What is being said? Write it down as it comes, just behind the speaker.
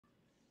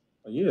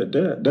Yeah,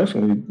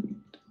 definitely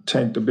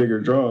Tank the bigger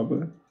draw,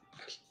 but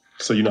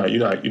So you're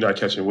not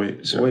catching weight.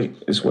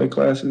 it's weight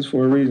classes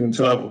for a reason. It's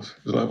levels.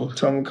 It's levels.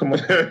 Tell them come up.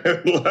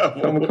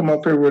 Tell them come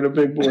up here where the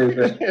big boys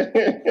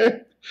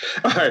at.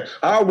 All right,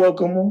 I'll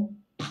welcome them.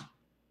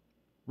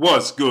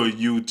 What's good,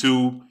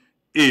 YouTube?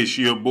 It's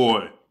your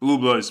boy, Blue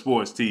Blood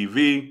Sports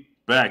TV,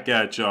 back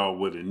at y'all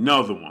with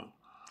another one.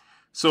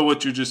 So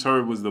what you just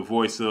heard was the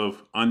voice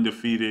of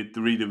undefeated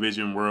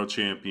three-division world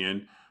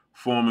champion,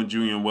 former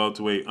junior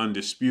welterweight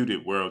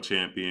undisputed world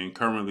champion,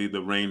 currently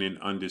the reigning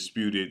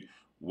undisputed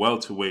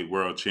welterweight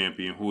world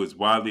champion, who is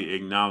widely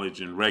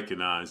acknowledged and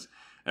recognized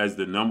as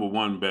the number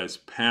one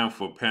best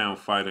pound-for-pound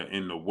fighter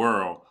in the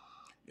world,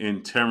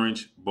 in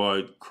Terence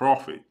Bud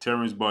Crawford.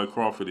 Terence Bud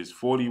Crawford is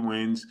 40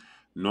 wins,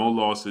 no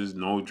losses,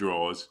 no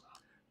draws,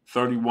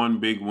 31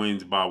 big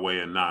wins by way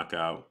of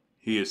knockout.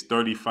 He is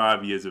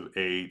 35 years of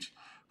age,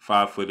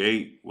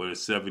 5'8" with a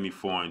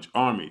 74-inch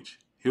arm reach.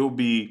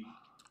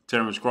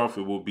 Terence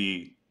Crawford will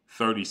be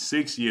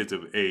 36 years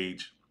of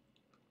age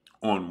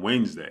on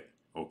Wednesday,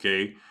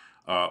 okay,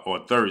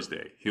 or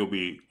Thursday. He'll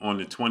be on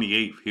the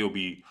 28th. He'll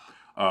be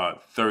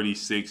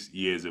 36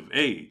 years of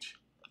age.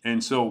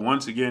 And so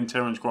once again,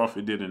 Terence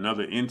Crawford did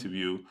another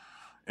interview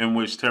in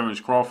which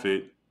Terence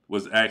Crawford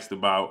was asked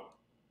about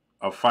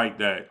a fight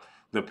that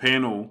the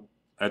panel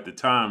at the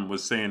time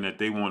was saying that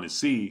they want to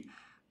see,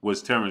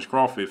 was Terence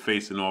Crawford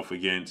facing off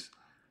against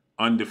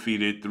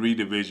undefeated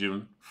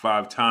three-division,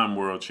 five-time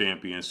world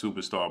champion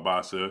superstar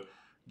boxer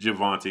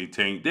Gervonta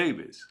Tank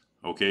Davis.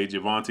 Okay,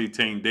 Gervonta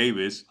Tank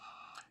Davis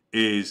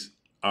is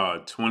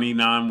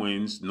 29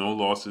 wins, no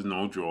losses,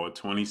 no draw,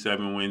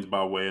 27 wins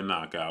by way of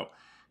knockout.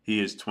 He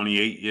is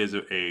 28 years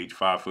of age,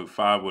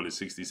 5'5" with a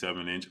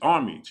 67-inch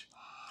arm reach.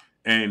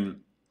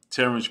 And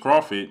Terence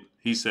Crawford,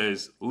 he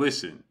says,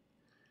 listen,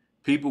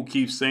 people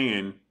keep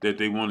saying that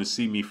they want to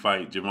see me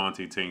fight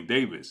Gervonta Tank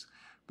Davis.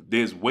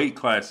 There's weight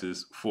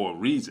classes for a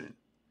reason.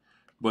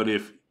 But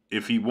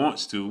if he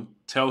wants to,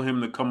 tell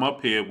him to come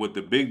up here with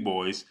the big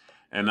boys,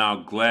 and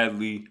I'll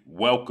gladly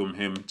welcome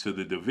him to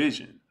the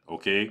division.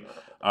 Okay?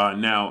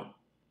 Now,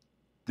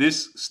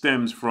 this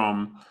stems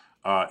from,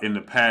 in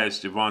the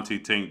past,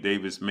 Gervonta Tank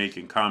Davis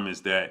making comments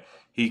that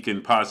he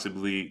can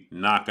possibly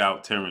knock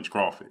out Terence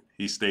Crawford.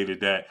 He stated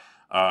that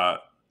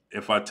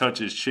if I touch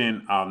his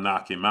chin, I'll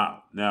knock him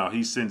out. Now,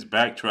 he's since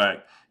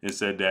backtracked and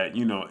said that,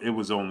 it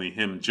was only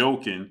him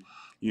joking,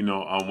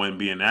 when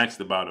being asked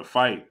about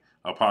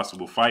a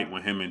possible fight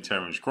with him and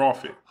Terence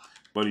Crawford.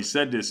 But he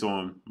said this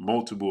on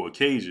multiple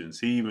occasions.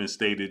 He even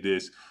stated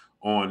this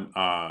on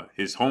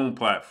his home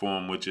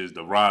platform, which is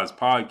the Rise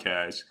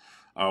Podcast,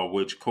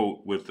 which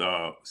with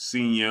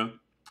Senior,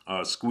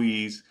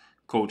 Squeeze,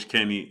 Coach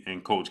Kenny,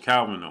 and Coach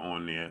Calvin are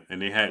on there.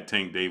 And they had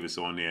Tank Davis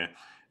on there.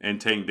 And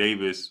Tank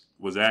Davis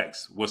was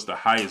asked what's the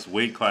highest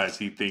weight class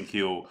he think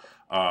he'll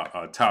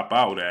top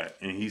out at.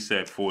 And he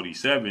said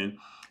 47.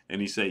 And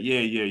he said,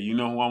 yeah, you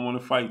know who I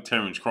want to fight?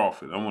 Terence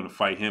Crawford. I want to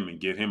fight him and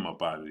get him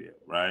up out of there,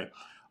 right?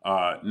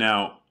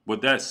 Now,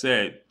 with that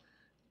said,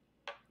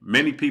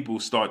 many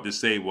people start to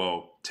say,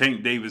 well,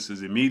 Tank Davis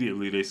is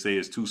immediately, they say,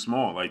 is too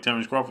small. Like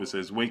Terence Crawford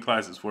says, weight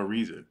classes for a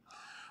reason.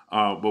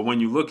 But when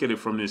you look at it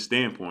from this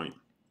standpoint,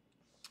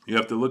 you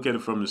have to look at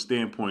it from the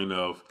standpoint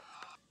of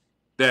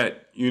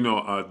that,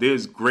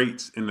 there's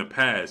greats in the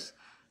past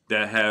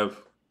that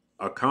have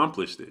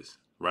accomplished this,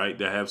 right?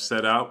 That have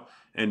set out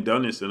and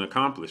done this and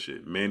accomplished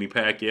it. Manny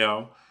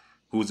Pacquiao,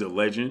 who's a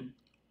legend.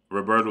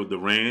 Roberto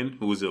Duran,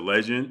 who is a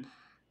legend.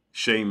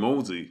 Shane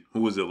Mosley,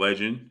 who is a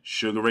legend.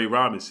 Sugar Ray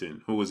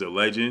Robinson, who is a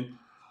legend.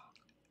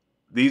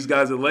 These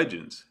guys are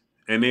legends,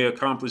 and they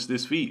accomplished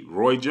this feat.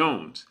 Roy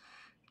Jones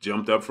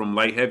jumped up from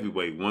light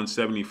heavyweight,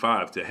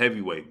 175, to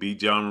heavyweight, beat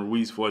John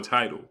Ruiz for a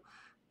title.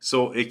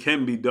 So it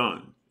can be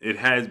done. It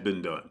has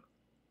been done.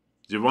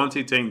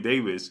 Gervonta Tank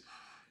Davis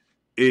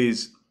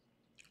is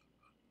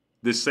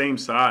the same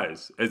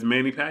size as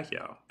Manny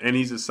Pacquiao. And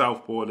he's a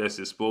southpaw that's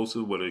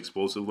explosive with an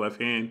explosive left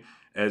hand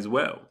as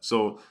well.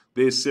 So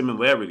there's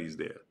similarities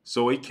there.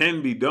 So it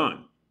can be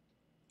done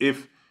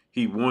if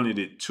he wanted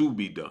it to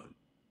be done.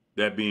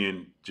 That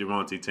being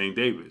Gervonta Tank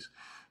Davis.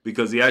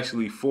 Because he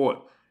actually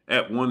fought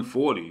at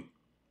 140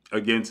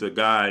 against a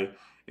guy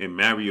in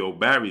Mario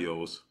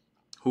Barrios,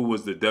 who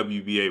was the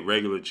WBA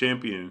regular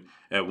champion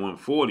at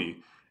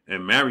 140.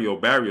 And Mario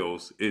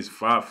Barrios is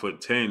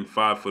 5'10",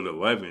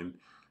 5'11",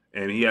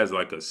 and he has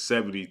like a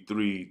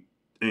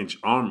 73-inch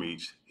arm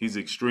reach. He's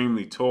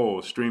extremely tall,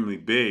 extremely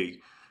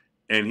big,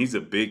 and he's a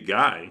big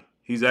guy.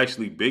 He's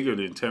actually bigger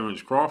than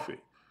Terence Crawford.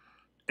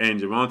 And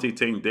Gervonta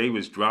Tank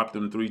Davis dropped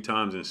him 3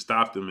 times and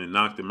stopped him and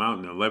knocked him out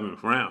in the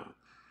 11th round.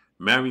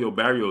 Mario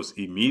Barrios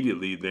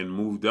immediately then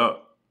moved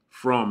up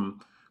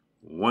from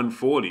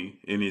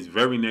 140 in his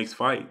very next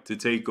fight to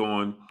take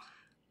on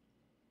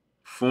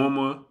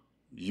former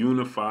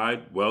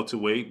unified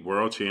welterweight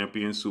world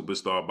champion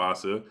superstar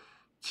boxer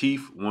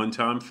Keith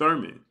one-time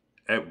Thurman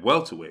at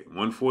welterweight,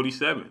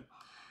 147.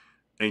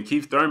 And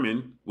Keith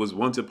Thurman was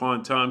once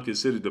upon a time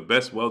considered the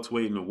best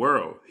welterweight in the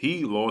world.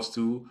 He lost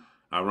to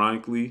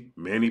Ironically,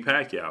 Manny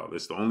Pacquiao.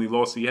 That's the only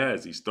loss he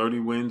has. He's 30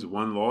 wins,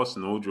 1 loss,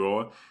 no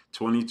draw,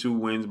 22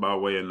 wins by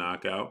way of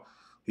knockout.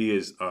 He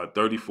is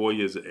 34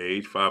 years of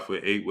age,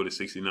 5'8" with a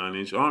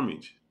 69-inch arm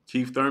reach.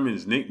 Keith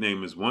Thurman's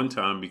nickname is one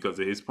time because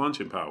of his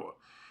punching power.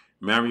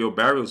 Mario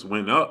Barrios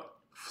went up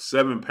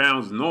 7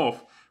 pounds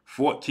north,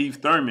 fought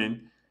Keith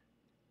Thurman,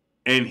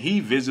 and he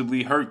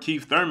visibly hurt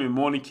Keith Thurman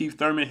more than Keith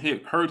Thurman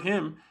hurt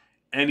him.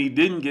 And he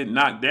didn't get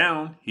knocked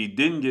down. He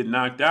didn't get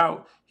knocked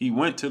out. He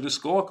went to the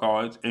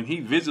scorecards, and he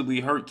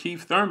visibly hurt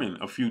Keith Thurman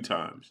a few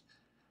times.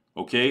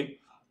 Okay?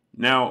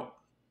 Now,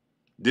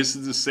 this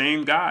is the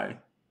same guy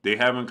they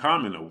have in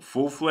common. A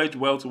full-fledged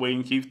welterweight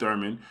in Keith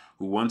Thurman,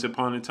 who once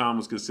upon a time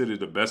was considered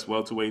the best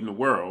welterweight in the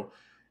world,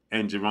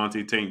 and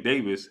Gervonta Tank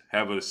Davis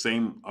have the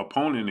same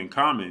opponent in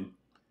common,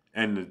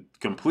 and the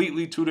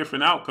completely two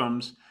different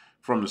outcomes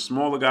from the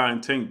smaller guy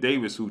in Tank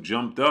Davis who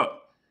jumped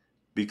up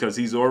because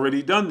he's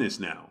already done this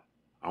now.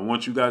 I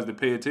want you guys to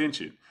pay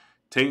attention.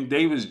 Tank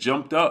Davis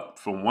jumped up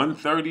from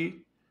 130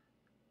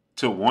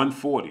 to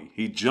 140.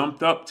 He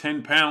jumped up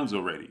 10 pounds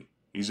already.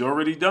 He's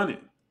already done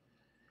it.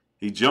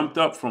 He jumped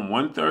up from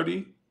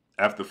 130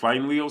 after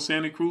fighting Leo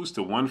Santa Cruz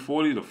to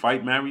 140 to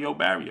fight Mario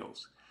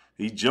Barrios.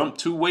 He jumped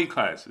 2 weight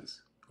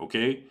classes,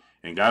 okay,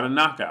 and got a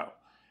knockout.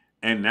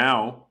 And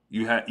now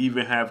you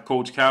even have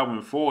Coach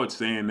Calvin Ford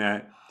saying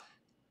that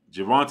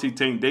Gervonta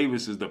Tank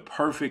Davis is the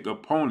perfect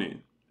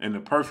opponent and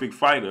the perfect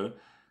fighter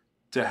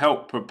to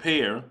help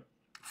prepare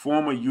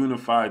former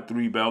unified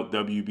 3-belt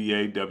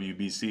WBA,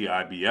 WBC,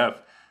 IBF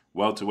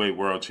welterweight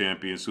world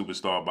champion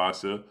superstar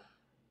boxer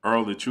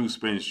Earl the Truth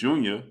Spence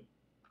Jr.,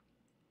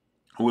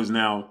 who is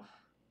now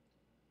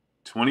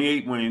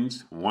 28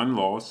 wins, 1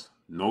 loss,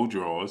 no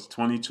draws,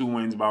 22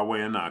 wins by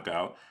way of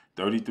knockout,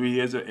 33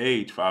 years of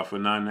age,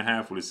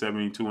 5'9.5" with a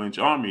 72-inch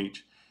arm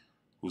reach,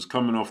 who's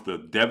coming off the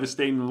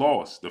devastating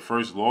loss, the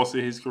first loss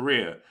of his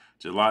career,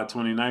 July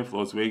 29th,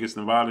 Las Vegas,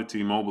 Nevada,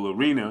 T-Mobile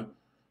Arena,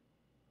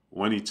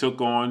 when he took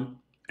on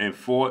and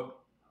fought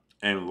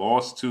and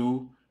lost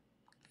to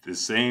the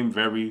same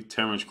very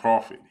Terence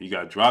Crawford. He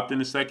got dropped in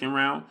the 2nd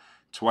round,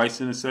 twice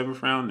in the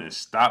 7th round, and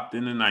stopped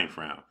in the 9th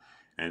round.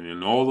 And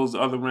in all those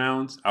other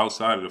rounds,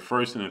 outside of the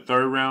 1st and the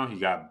 3rd round, he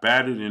got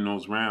battered in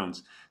those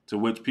rounds to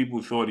which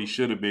people thought he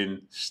should have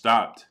been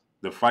stopped.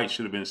 The fight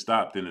should have been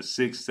stopped in the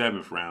 6th,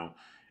 7th round,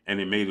 and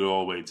it made it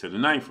all the way to the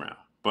 9th round.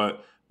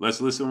 But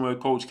let's listen to what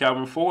Coach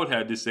Calvin Ford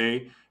had to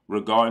say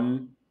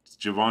regarding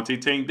Gervonta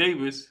Tank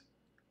Davis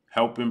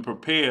helping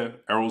prepare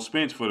Errol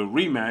Spence for the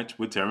rematch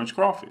with Terence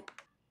Crawford.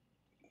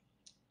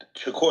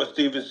 Shakur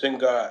Stevenson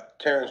got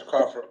Terence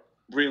Crawford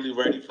really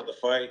ready for the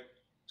fight.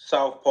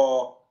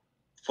 Southpaw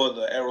for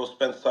the Errol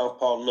Spence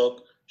southpaw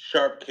look.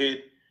 Sharp kid.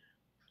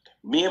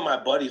 Me and my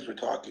buddies were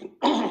talking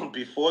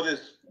before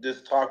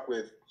this talk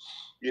with,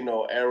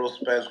 Errol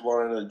Spence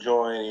wanting to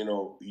join,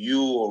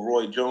 you or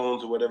Roy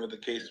Jones or whatever the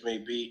case may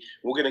be.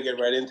 We're gonna get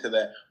right into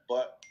that.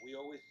 But we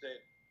always said,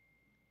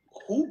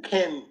 who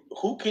can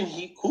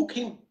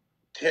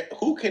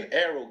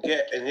Errol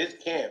get in his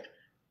camp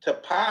to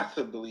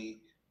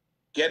possibly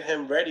get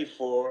him ready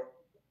for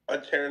a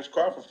Terence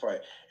Crawford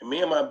fight? And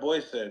me and my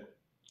boy said,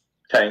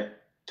 Tank.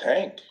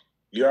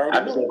 You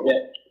already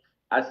know.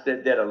 I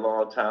said that a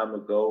long time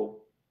ago.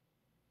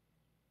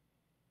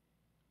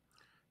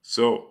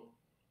 So,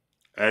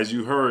 as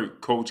you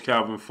heard, Coach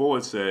Calvin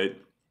Ford said,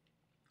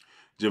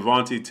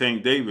 Gervonta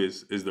Tank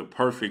Davis is the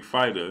perfect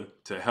fighter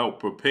to help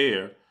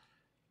prepare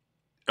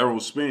Errol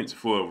Spence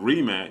for a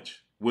rematch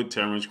with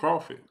Terence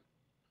Crawford.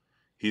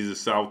 He's a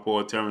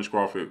southpaw. Terence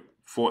Crawford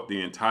fought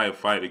the entire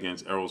fight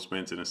against Errol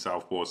Spence in a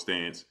southpaw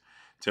stance.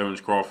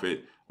 Terence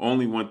Crawford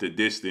only went the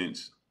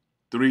distance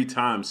 3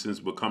 times since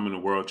becoming a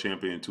world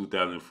champion in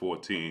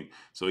 2014.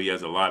 So he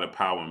has a lot of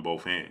power in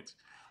both hands.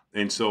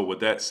 And so with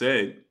that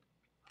said,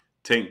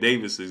 Tank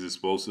Davis is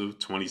explosive,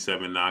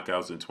 27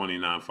 knockouts in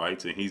 29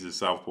 fights, and he's a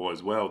southpaw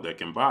as well that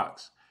can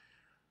box.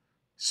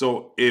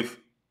 So if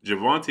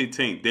Gervonta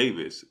Tank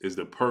Davis is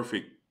the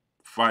perfect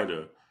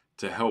fighter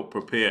to help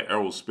prepare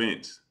Errol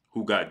Spence,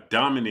 who got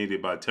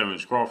dominated by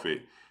Terence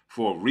Crawford,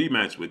 for a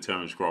rematch with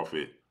Terence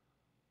Crawford,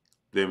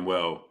 then,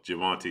 well,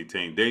 Gervonta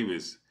Tank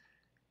Davis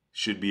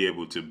should be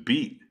able to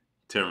beat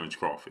Terence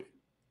Crawford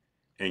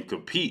and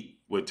compete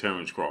with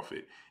Terence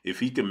Crawford. If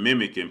he can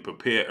mimic and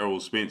prepare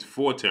Errol Spence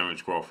for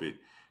Terence Crawford,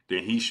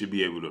 then he should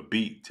be able to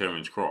beat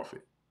Terence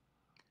Crawford,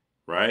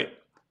 right?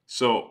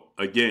 So,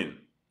 again,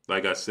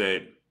 like I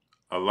said,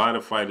 a lot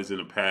of fighters in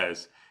the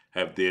past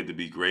have dared to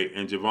be great,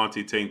 and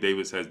Gervonta Tank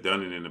Davis has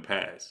done it in the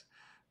past.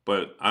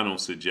 But I don't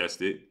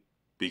suggest it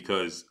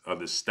because of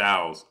the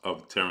styles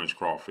of Terence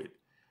Crawford.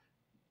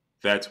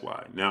 That's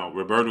why. Now,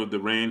 Roberto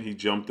Duran, he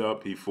jumped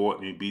up, he fought,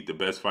 and he beat the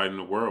best fighter in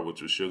the world,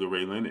 which was Sugar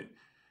Ray Leonard.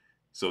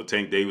 So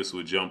Tank Davis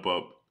would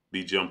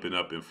be jumping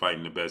up and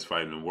fighting the best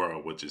fighter in the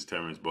world, which is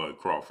Terence Bud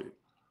Crawford.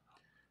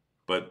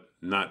 But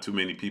not too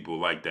many people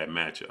like that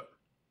matchup.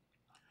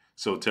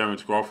 So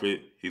Terence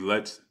Crawford, he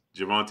lets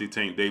Gervonta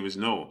Tank Davis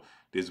know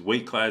there's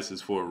weight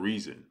classes for a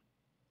reason.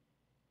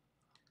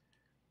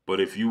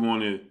 But if you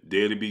want to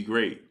dare to be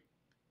great,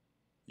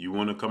 you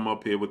want to come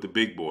up here with the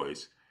big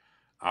boys,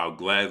 I'll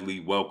gladly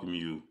welcome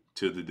you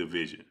to the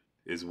division,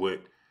 is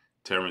what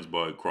Terence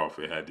Bud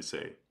Crawford had to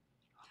say.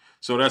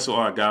 So that's all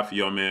I got for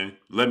y'all, man.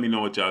 Let me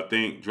know what y'all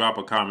think. Drop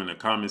a comment in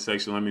the comment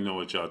section. Let me know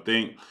what y'all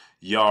think.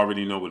 Y'all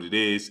already know what it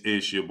is.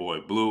 It's your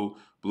boy Blue,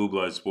 Blue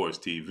Blood Sports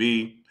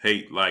TV.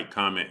 Hate, like,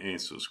 comment, and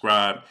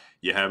subscribe.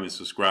 You haven't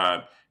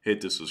subscribed,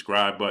 hit the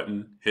subscribe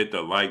button, hit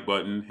the like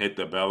button, hit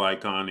the bell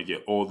icon to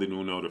get all the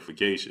new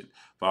notifications.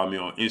 Follow me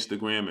on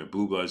Instagram at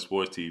Blue Blood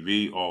Sports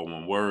TV, all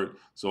one word.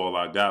 That's all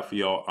I got for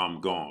y'all.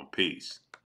 I'm gone. Peace.